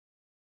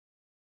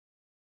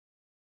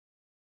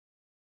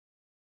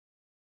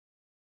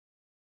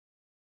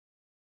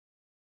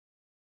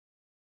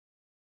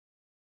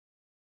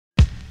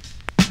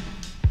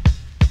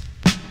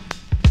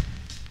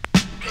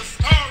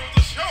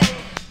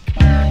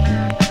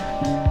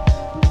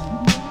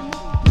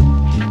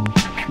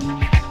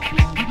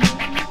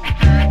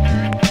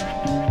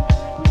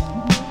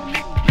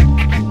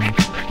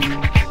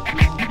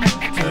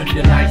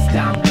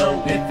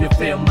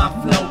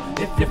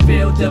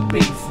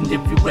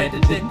ready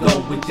to go,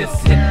 we just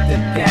hit the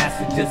gas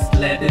and just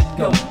let it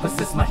go. Cause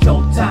it's my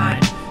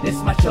showtime,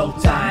 it's my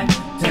showtime.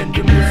 Turn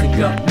your music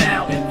up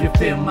now if you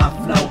feel my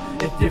flow,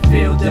 if you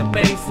feel the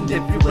bass and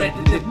if you're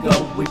ready to go.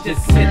 We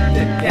just hit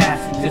the gas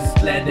and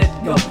just let it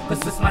go.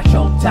 Cause it's my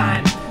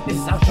showtime,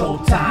 it's our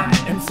showtime.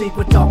 MC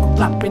ก็จอกก็ก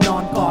ลับไปนอ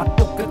นกอด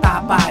ตุ๊กตา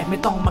บ่ายไม่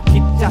ต้องมาคิ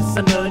ดจะเส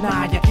นอหน้า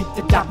อย่าคิดจ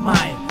ะจับให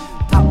ม่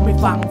ทำให้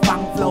ฟั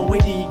งโฟลว์ให้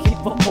ดีคิด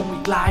ว่าคงอี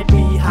กหลาย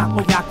ปีหาก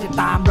ว่าอยากจะ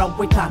ตามเราไ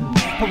ว้ทัน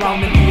เพราะเรา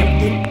เนี่ยเรียบ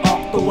นิดออ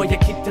กตัวอย่า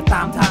คิดจะต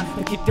ามทัน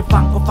ถ้าคิดจะฟั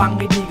งก็ฟังใ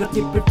ห้ดีก็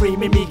ทิปไปฟรี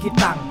ไม่มีคิด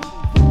ตังค์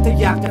ถ้า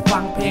อยากจะฟั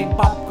งเพลง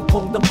ป๊อปก็ค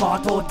งต้องขอ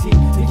โทษที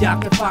ถ้าอยาก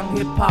จะฟัง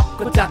ฮิปฮอป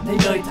ก็จัดให้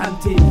เลยทัน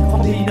ทีขอ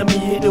งดีนะมี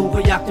ให้ดูก็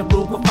อยากจะ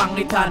รู้ก็ฟังใ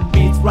ห้ทัน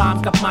Beats rhyme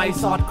กับไมค์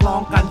สอดคล้อ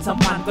งกันสัม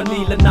พันธ์ก็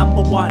นี่ละ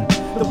number one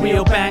The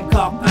real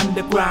Bangkok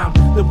underground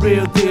The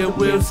real deal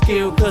real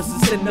skill cause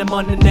it's in the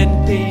money and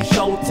NP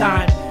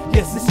showtime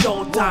Yes it's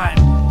showtime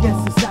Yes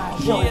it's our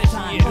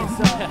showtime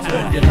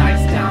Turn your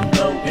lights down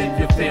low if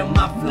you feel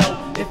my flow,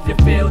 if you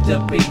feel the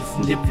beats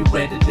and if you're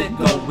ready to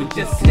go. We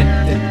just hit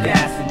the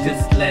gas and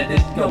just let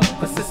it go.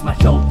 Cause it's my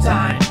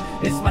showtime,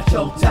 it's my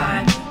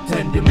showtime.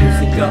 Turn your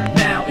music up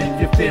now if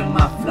you feel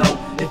my flow,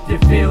 if you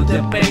feel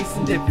the bass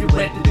and if you're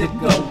ready to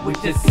go. We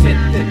just hit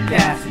the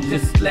gas and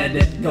just let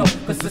it go.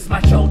 Cause it's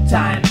my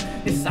showtime,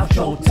 it's our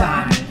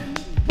showtime.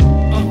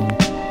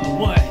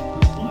 What?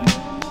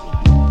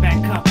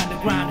 Bangkok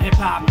underground hip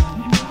hop.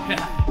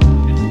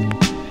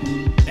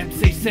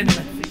 MC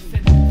Cinnamon,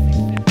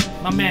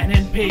 my man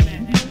NP,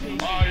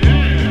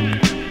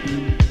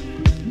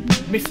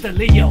 Mr.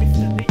 Leo.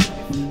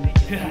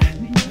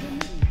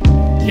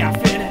 Y'all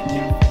feel it?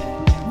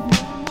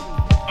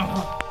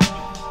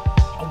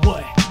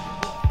 What?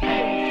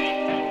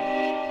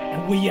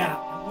 And we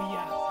out.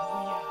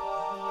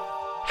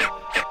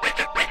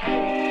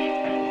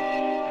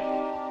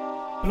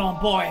 Blonde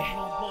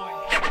boy.